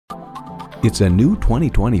It's a new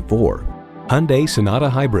 2024 Hyundai Sonata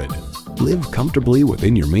Hybrid. Live comfortably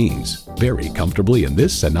within your means, very comfortably in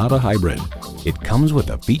this Sonata Hybrid. It comes with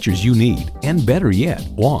the features you need and, better yet,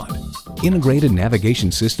 want. Integrated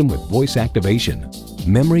navigation system with voice activation,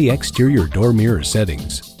 memory exterior door mirror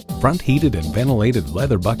settings, front heated and ventilated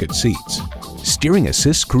leather bucket seats, steering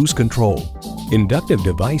assist cruise control, inductive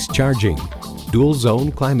device charging, dual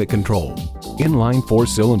zone climate control, inline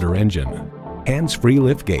 4-cylinder engine, hands-free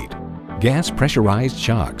liftgate, gas pressurized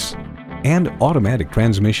shocks, and automatic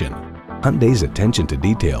transmission. Hyundai's attention to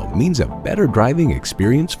detail means a better driving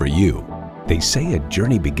experience for you. They say a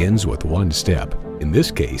journey begins with one step. In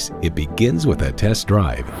this case, it begins with a test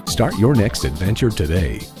drive. Start your next adventure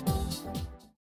today.